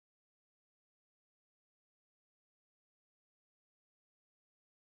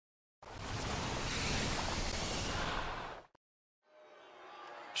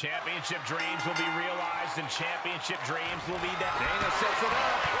Championship dreams will be realized, and championship dreams will be that. Dana sets it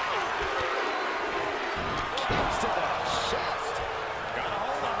up. Kicks to the chest. Got a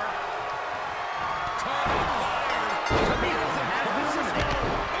hold of her. Turn fire. Tamina has position.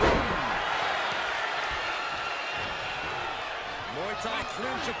 Muay Thai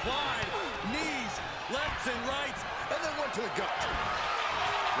clinch applied. Knees, lefts and rights, and then went to the gut.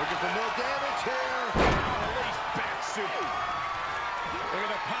 Looking for more damage here. Release back super. Look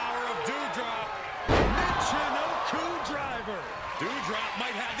at the power of Dewdrop. Michinoku driver. Dewdrop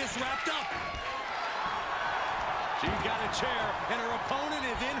might have this wrapped up. She's got a chair, and her opponent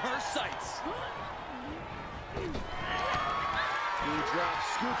is in her sights. Dewdrop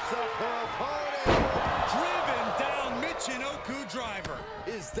scoops up her opponent. Driven down Michinoku driver.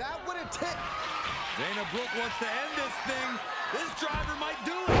 Is that what it takes? Dana Brooke wants to end this thing. This driver might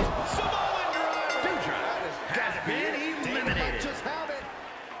do it. Samoan driver. Dewdrop has been eliminated. Just have it.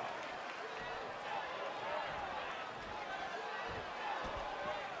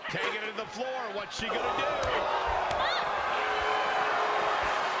 Taking it to the floor. What's she gonna do?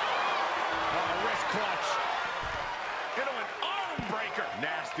 Oh, wrist clutch. Into an arm breaker.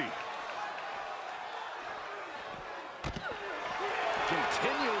 Nasty.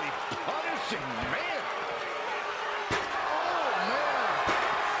 Continually punishing, man. Oh, man.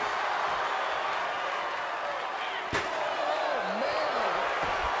 Oh, man.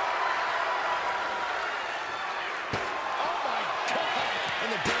 Oh, my God.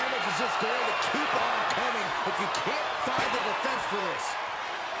 And the damage is just going to keep on coming if you can't find the defense for this.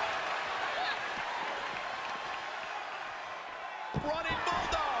 Running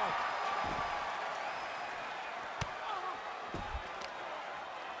Bulldog.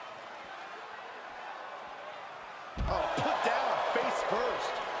 Oh, put down face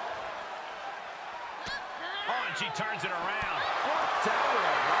first. Oh, and she turns it around. Brought down with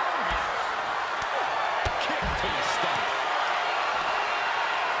a roundhouse. Kick to the stomach.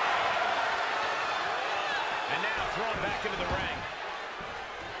 And now thrown back into the ring.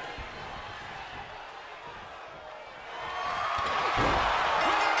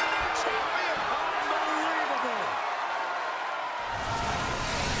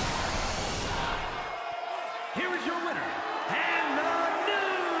 Here is your winner, and the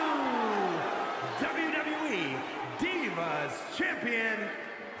new WWE Divas Champion,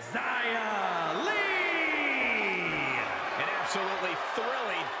 Xia Li. An absolutely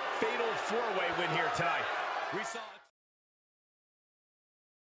thrilling fatal four-way win here tonight. We saw it.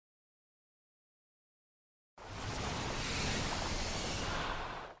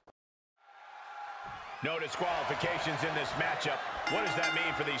 No disqualifications in this matchup. What does that mean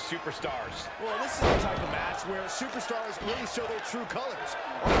for these superstars? Well, this is the type of match where superstars really show their true colors,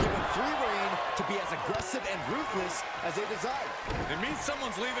 are given free reign to be as aggressive and ruthless as they desire. It means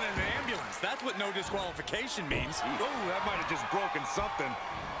someone's leaving in an ambulance. That's what no disqualification means. Oh, that might have just broken something.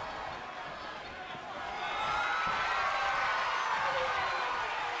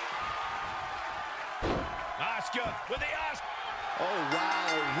 Asuka with the Asuka. Oh,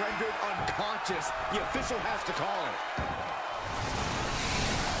 wow, rendered unconscious. The official has to call it.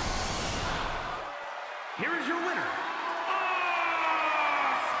 Here is your winner,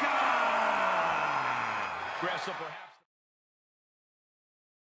 Asuka. Wrestle perhaps.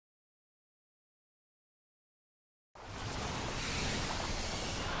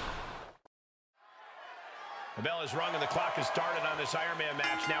 The bell is rung and the clock has started on this Iron Man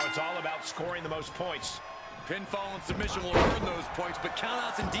match. Now it's all about scoring the most points. Pinfall and submission will earn those points, but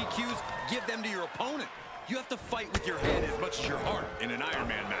countouts and DQs give them to your opponent. You have to fight with your head as much as your heart in an Iron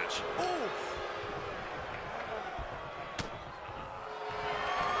Man match. Oof.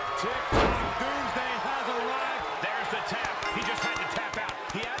 Tick-tock, Doomsday has arrived. There's the tap. He just had to tap out.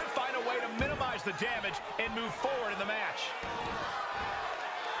 He had to find a way to minimize the damage and move forward in the match.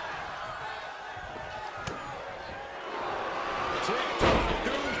 Tick-tock,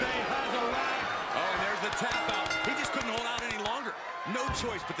 Doomsday has arrived. Oh, and there's the tap out. He just couldn't hold out any longer. No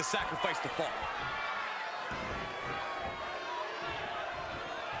choice but to sacrifice the fall.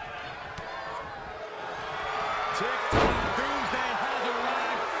 Tick-tock, Doomsday has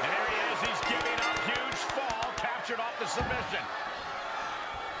arrived. And there he is. He's giving up. Huge fall. Captured off the submission.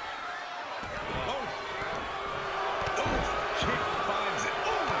 Oh. Oh, kick finds it.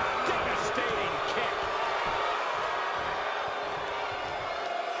 Oh, Devastating kick.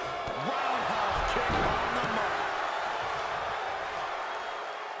 Roundhouse kick on the mark.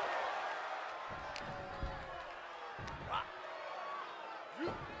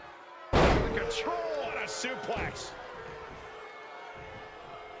 Control. What a suplex.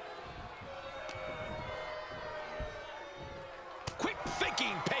 Quick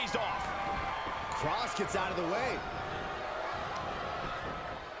thinking. gets out of the way.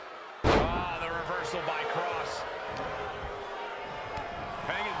 Ah, the reversal by Cross.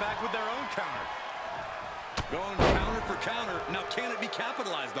 Hanging back with their own counter. Going counter for counter. Now, can it be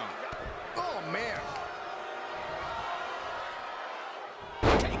capitalized on? Oh, man.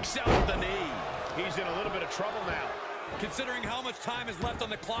 Takes out the knee. He's in a little bit of trouble now. Considering how much time is left on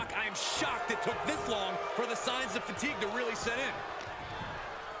the clock, I am shocked it took this long for the signs of fatigue to really set in.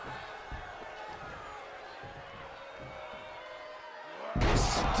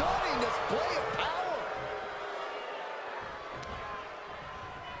 Stunning display of power.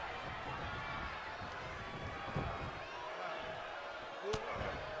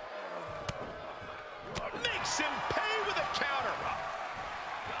 Makes him pay with a counter.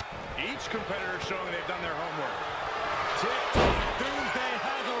 Each competitor showing they've done their homework. Tick-tock, Doomsday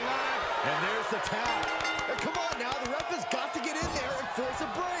has arrived. And there's the tap. And come on now, the ref has got to get in there and force a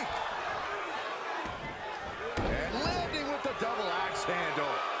break. And landing with the double axe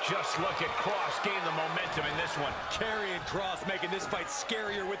handle. Just look at Cross gain the momentum in this one. Karrion Kross making this fight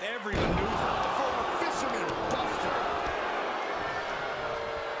scarier with every maneuver. For a fisherman buster.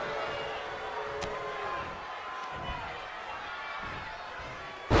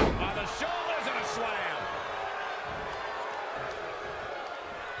 On the shoulders and a slam.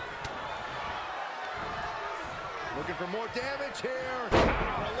 Looking for more damage here.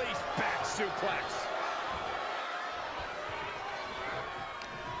 Release back suplex.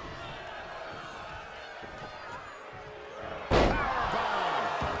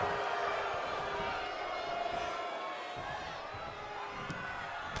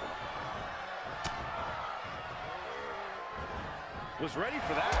 Was ready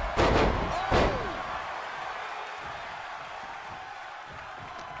for that.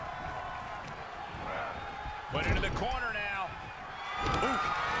 Put into the corner now. Ooh,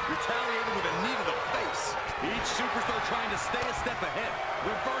 retaliated with a knee to the face. Each superstar trying to stay a step ahead.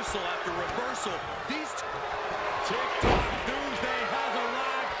 Reversal after reversal. These Tick-tock, Doomsday has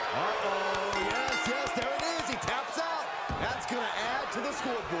arrived. Uh-oh, yes, there it is. He taps out. That's going to add to the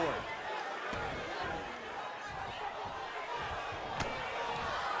scoreboard.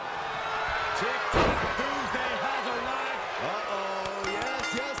 Tick-tock, Doomsday has arrived. Uh-oh,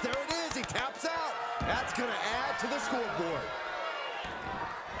 yes, there it is. He taps out. That's going to add to the scoreboard.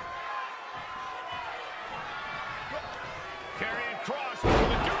 Karrion Kross with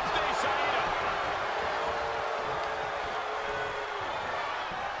the Doomsday Saito.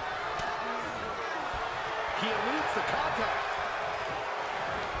 He eludes the contact.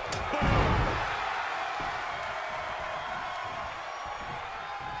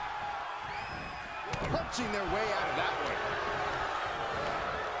 Punching their way out of that one.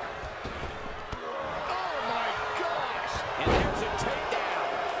 Oh my gosh! And there's a takedown.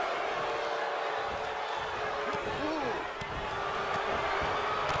 Ooh.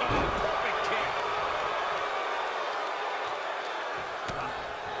 Oh, perfect kick.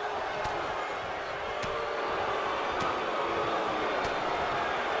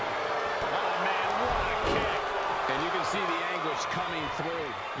 Oh, man, what a kick. And you can see the anguish coming through.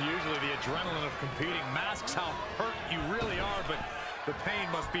 Usually the adrenaline of competing masks how hurt you really are, but the pain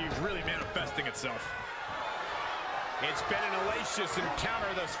must be really manifesting itself. It's been an hellacious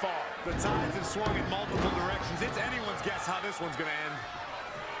encounter thus far. The tides have swung in multiple directions. It's anyone's guess how this one's going to end.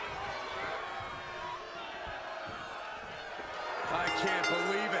 I can't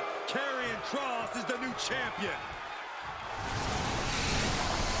believe it. Karrion Kross is the new champion.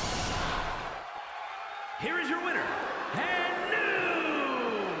 Here is your winner, and new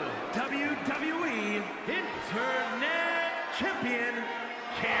WWE Internet Champion,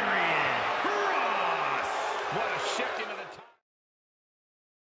 Karrion Kross. What a shift into the top.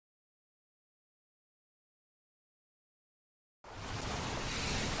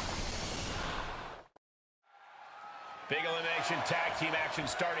 Big elimination tag team action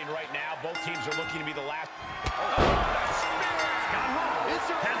starting right now. Both teams are looking to be the last. Scott Hall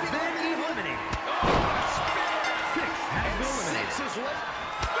has been eliminated. Six has been eliminated. Six is late.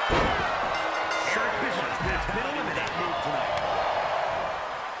 Eric Bischoff has been eliminated. Move tonight.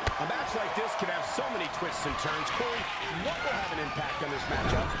 A match like this can have so many twists and turns. Corey, what will have an impact on this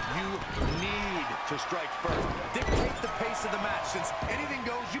matchup? You need to strike first. Dictate the pace of the match. Since anything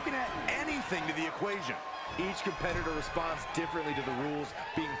goes, you can add anything to the equation. Each competitor responds differently to the rules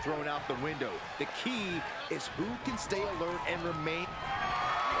being thrown out the window. The key is who can stay alert and remain.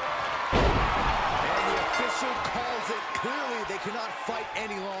 And the official calls it clearly. They cannot fight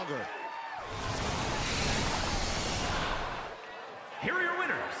any longer. Here are your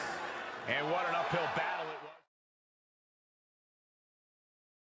winners. And what an uphill battle.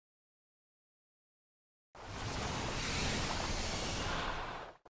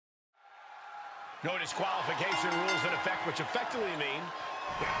 No disqualification rules in effect, which effectively mean...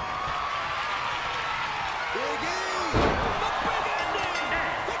 Big E! The big ending!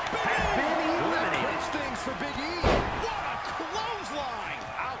 The big has been eliminated. That things for Big E. What a clothesline!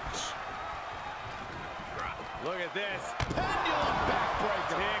 Ouch! Look at this. Pendulum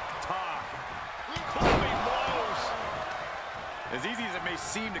backbreaker. Tick-tock. Clubbing blows. As easy as it may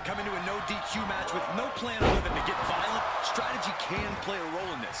seem to come into a no DQ match with no plan other than to get violent, strategy can play a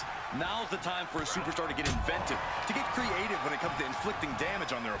role in this. Now's the time for a superstar to get inventive, to get creative when it comes to inflicting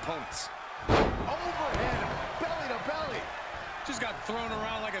damage on their opponents. Overhead, belly to belly. Just got thrown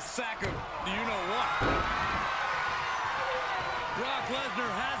around like a sack of you-know-what. Brock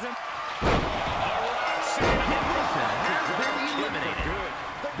Lesnar has him. Wilson has been eliminated.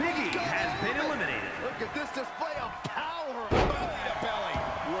 Big E has been eliminated. Look at this display of power. Belly to belly.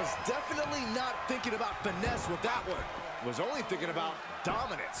 Was definitely not thinking about finesse with that one. Was only thinking about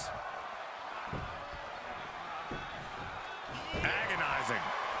dominance. Agonizing.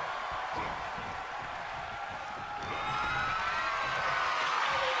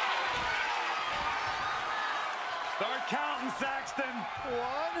 Start counting, Saxton.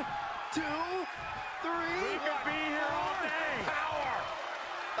 1, 2, 3. We could be here all day. Power.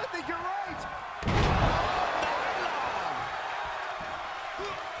 I think you're right.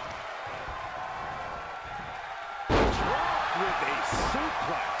 Dropped with a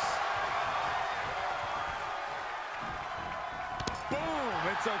suplex. Boom.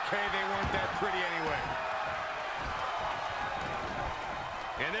 It's okay. They weren't that pretty anyway.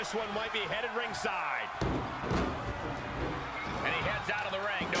 And this one might be headed ringside. And he heads out of the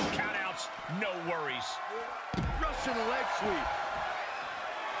ring. No countouts, no worries. Russian leg sweep.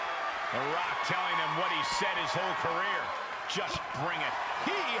 The Rock telling him what he said his whole career. Just bring it.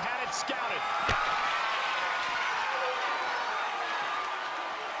 He had it scouted.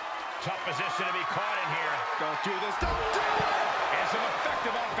 Tough position to be caught in here. Don't do this. Don't do it. And some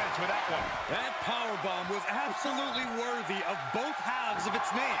effective offense with that one. That powerbomb was absolutely worthy of both halves of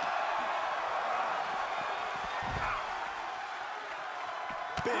its name.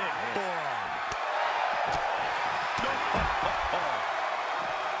 Big forearm.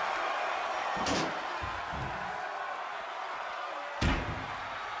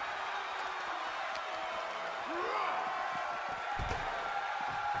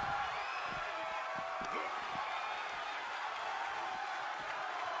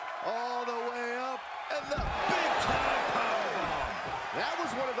 All the way up, and the big-time powerbomb. That was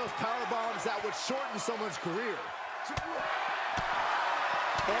one of those powerbombs that would shorten someone's career.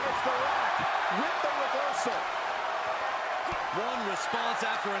 And it's The Rock with the reversal. One response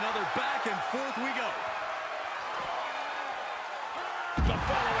after another, back and forth we go. The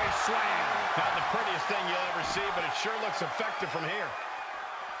follow-away slam. Not the prettiest thing you'll ever see, but it sure looks effective from here.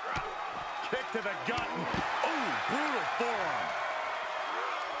 Kick to the gut. Ooh, brutal forearm.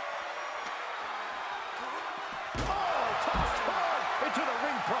 Oh, tossed hard into the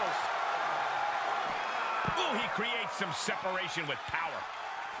ring post. Ooh, he creates some separation with power.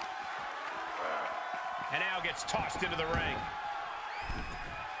 And now gets tossed into the ring.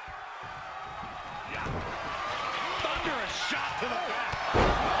 Thunderous shot to the back.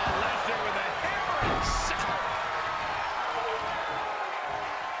 Lesnar with a hammering shot.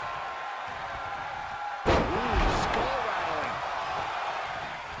 Ooh, skull rattling.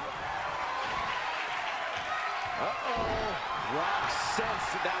 Uh-oh. Rock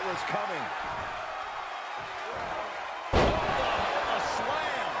sensed that was coming. A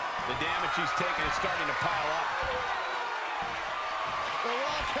slam. The damage he's taken is starting to pile up. The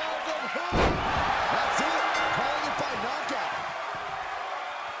Rock held him hooked. That's it. Calling it by knockout.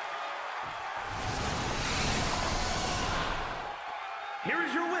 Here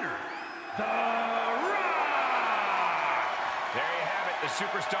is your winner, The Rock! There you have it, the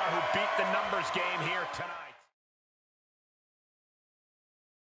superstar who beat the numbers game here tonight.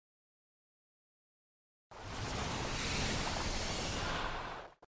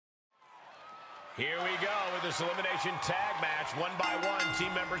 Here we go with this elimination tag match. One by one,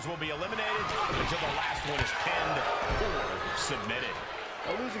 team members will be eliminated until the last one is pinned or submitted.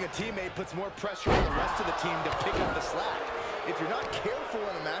 Well, losing a teammate puts more pressure on the rest of the team to pick up the slack. If you're not careful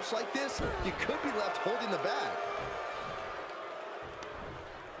in a match like this, you could be left holding the bag.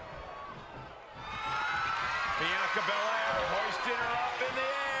 Bianca Belair hoisting her up in the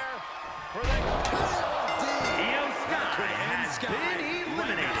air for the KOD. Io Sky has been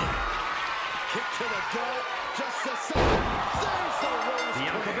eliminated. Kick to the gut, just a second. There's the rose.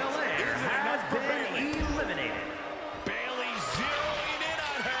 Bianca Belair has been Bayley. eliminated. Bayley zeroing in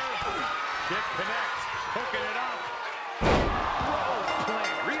on her. Kick connects, hooking it up. Rose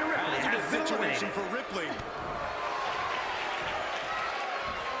plant. Rhea Ripley has been Situation eliminated. for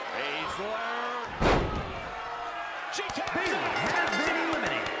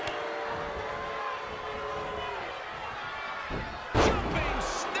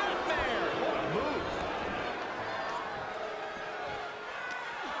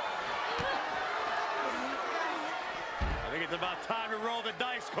time to roll the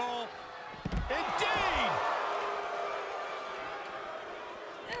dice, Cole. Indeed!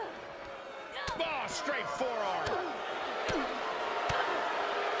 Oh, straight forearm.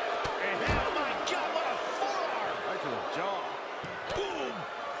 And oh my God, what a forearm! Right to the jaw. Boom!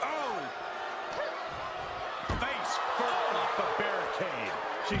 Oh! Face first off the barricade.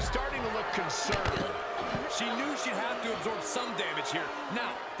 She's starting to look concerned. She knew she'd have to absorb some damage here.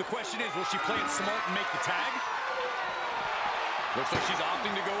 Now, the question is, will she play it smart and make the tag? Looks like she's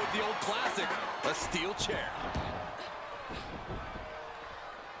opting to go with the old classic, a steel chair.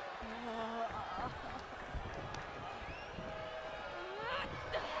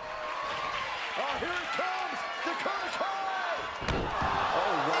 Oh, here it comes! The Kai!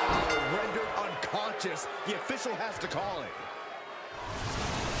 Oh, wow, rendered unconscious. The official has to call it.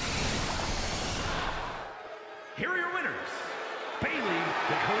 Here are your winners, Bailey,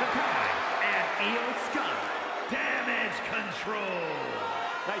 Dakota Kai, and Io Sky. Damage control.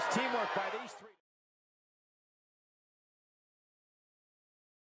 Nice teamwork by these three.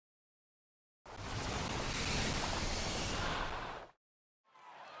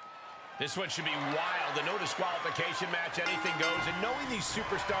 This one should be wild. A no disqualification match, anything goes. And knowing these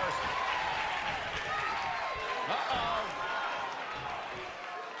superstars... Uh-oh.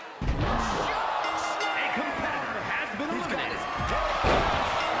 A competitor has been eliminated.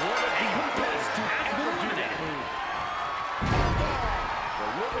 A competitor has been eliminated.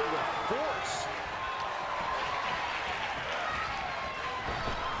 Delivered with force.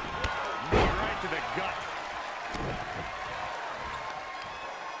 Knee right to the gut.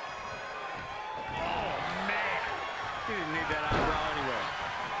 Oh, man. He didn't need that eyebrow anyway.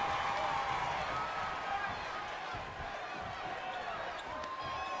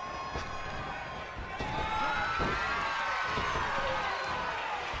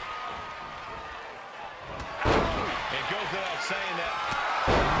 It goes without saying that.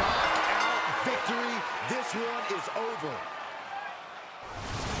 Knockout victory. This one is over.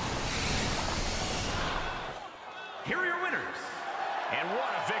 Here are your winners. And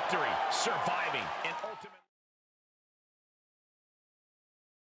what a victory. Surviving and ultimately...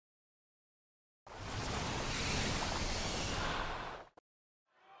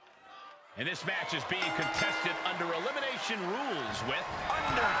 And this match is being contested under elimination rules with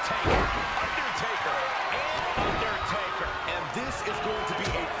Undertaker, and Undertaker. And this is going to be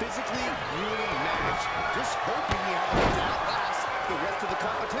a physically grueling match. Just hoping you have enough to outlast the rest of the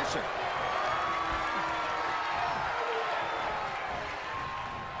competition.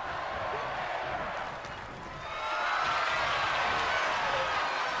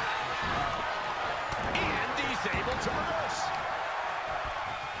 And he's able to reverse.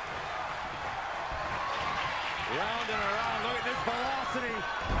 Round and around. Look at this velocity.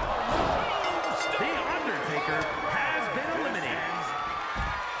 The Undertaker has been eliminated.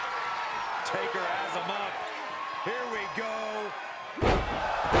 Taker has him up. Here we go.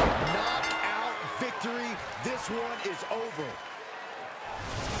 Knockout victory. This one is over.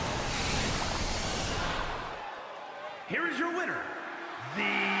 Here is your winner,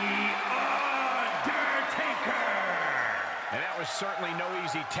 The Undertaker. And that was certainly no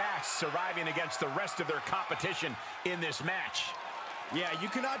easy task, surviving against the rest of their competition in this match. Yeah, you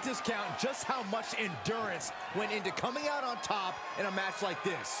cannot discount just how much endurance went into coming out on top in a match like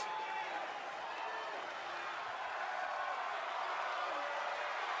this.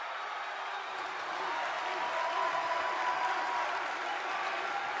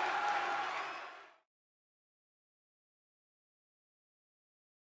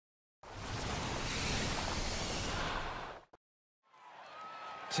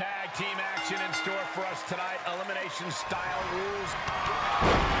 Tag team action in store for us tonight. Elimination style rules.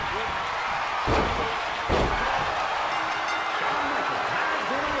 Shawn Michaels has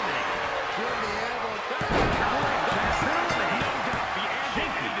been eliminated. Here in the elbow. Has been eliminated. No doubt the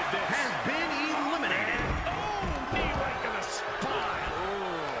Angle needed this. Has been eliminated. Oh, knee right to the spine.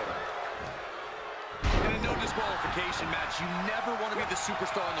 In a no disqualification match, you never want to be the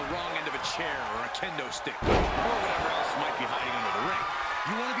superstar on the wrong end of a chair or a kendo stick, or whatever else might be hiding under the ring.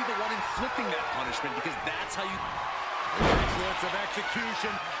 You want to be the one inflicting that punishment because that's how you... Influence of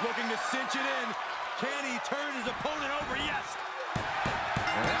execution, looking to cinch it in. Can he turn his opponent over? Yes!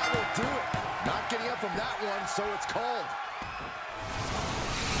 And that will do it. Not getting up from that one, so it's called.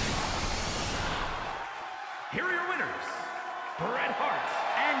 Here are your winners, Bret Hart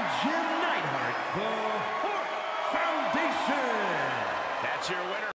and Jim Neidhart, the Hart Foundation. That's your winner.